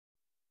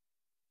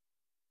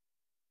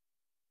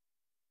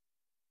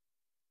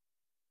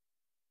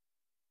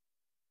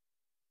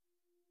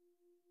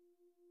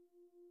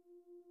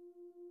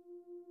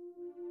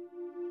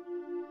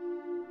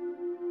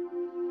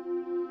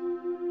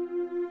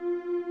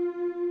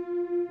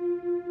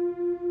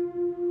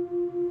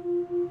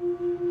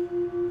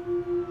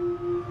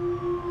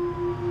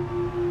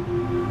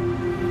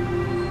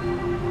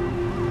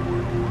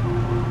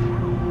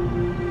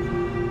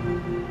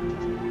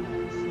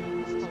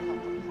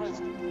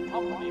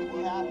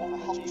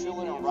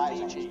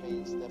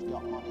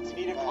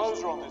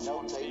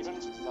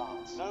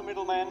No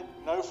middlemen,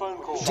 no phone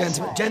calls.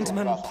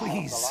 Gentlemen,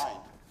 please.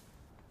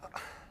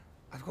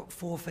 I've got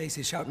 4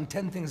 faces shouting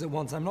 10 things at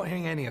once. I'm not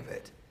hearing any of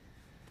it.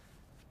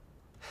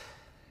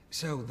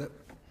 So,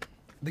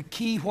 the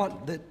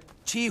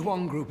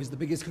Qihua Group is the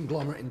biggest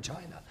conglomerate in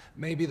China,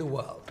 maybe the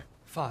world.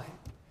 Fine.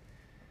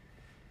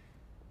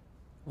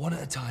 One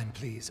at a time,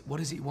 please. What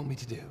is it you want me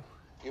to do?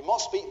 You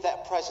must beat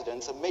that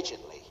president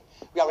immediately.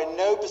 We are in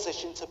no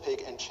position to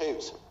pick and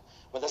choose.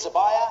 When there's a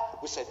buyer,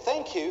 we say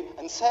thank you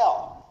and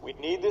sell. We'd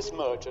need this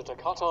merger to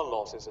cut our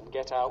losses and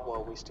get out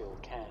while we still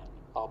can.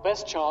 Our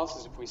best chance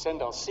is if we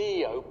send our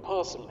CEO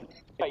personally,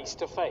 face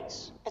to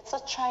face. It's a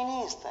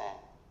Chinese thing.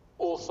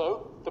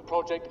 Also, the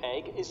Project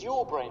Egg is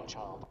your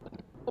brainchild,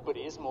 but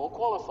he is more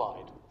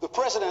qualified. The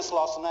president's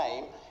last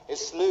name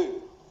is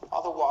Liu.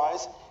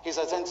 Otherwise, his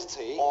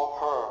identity, or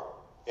her,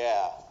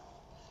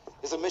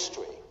 is a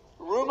mystery.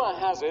 Rumor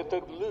has it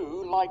that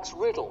Liu likes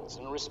riddles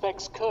and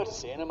respects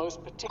courtesy in a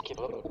most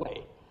particular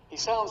way. He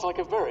sounds like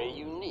a very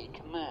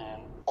unique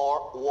man.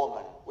 Or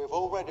woman. We've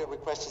already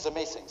requested a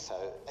meeting,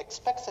 so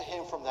expect to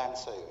hear from them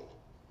soon.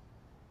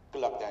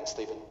 Good luck then,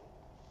 Stephen.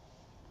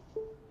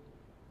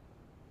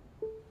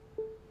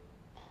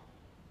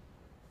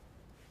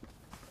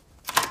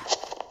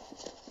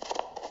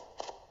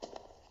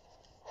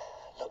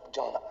 Look,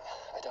 John,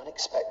 I don't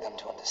expect them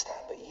to understand,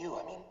 but you,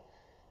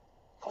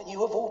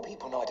 you of all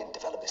people know I didn't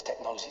develop this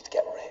technology to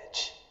get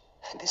rich.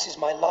 This is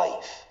my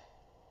life.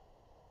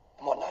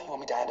 And what now, you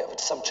want me to hand it over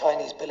to some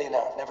Chinese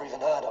billionaire I've never even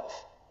heard of?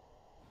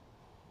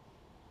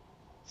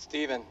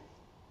 Stephen,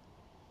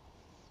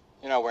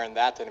 you're not wearing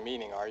that to the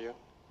meeting, are you?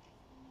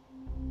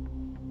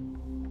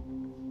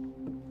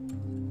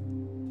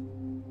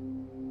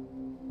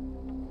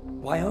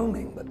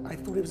 Wyoming, but I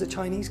thought it was a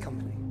Chinese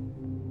company.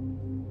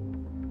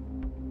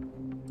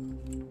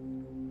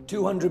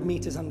 200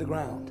 meters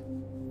underground.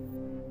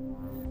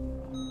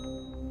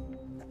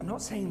 I'm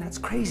not saying that's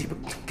crazy, but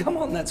come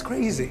on, that's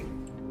crazy.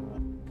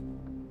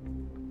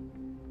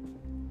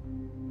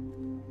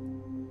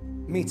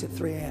 Meet at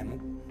 3 a.m.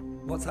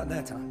 What's that,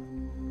 their time?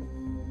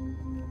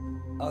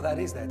 Oh, that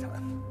is their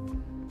time.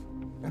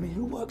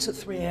 Who works at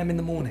 3 a.m. in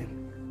the morning?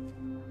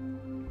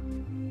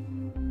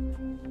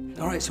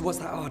 All right, so what's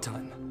that our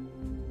time?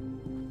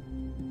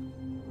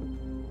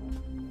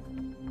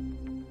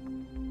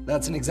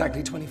 That's in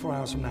exactly 24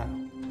 hours from now.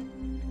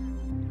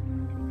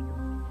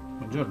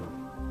 Buongiorno.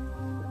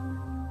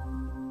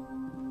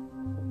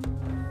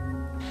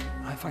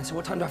 All right, fine, so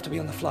what time do I have to be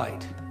on the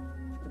flight?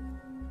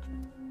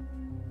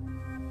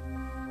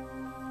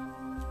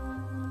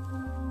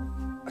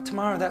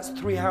 Tomorrow, that's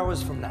 3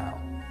 hours from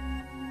now.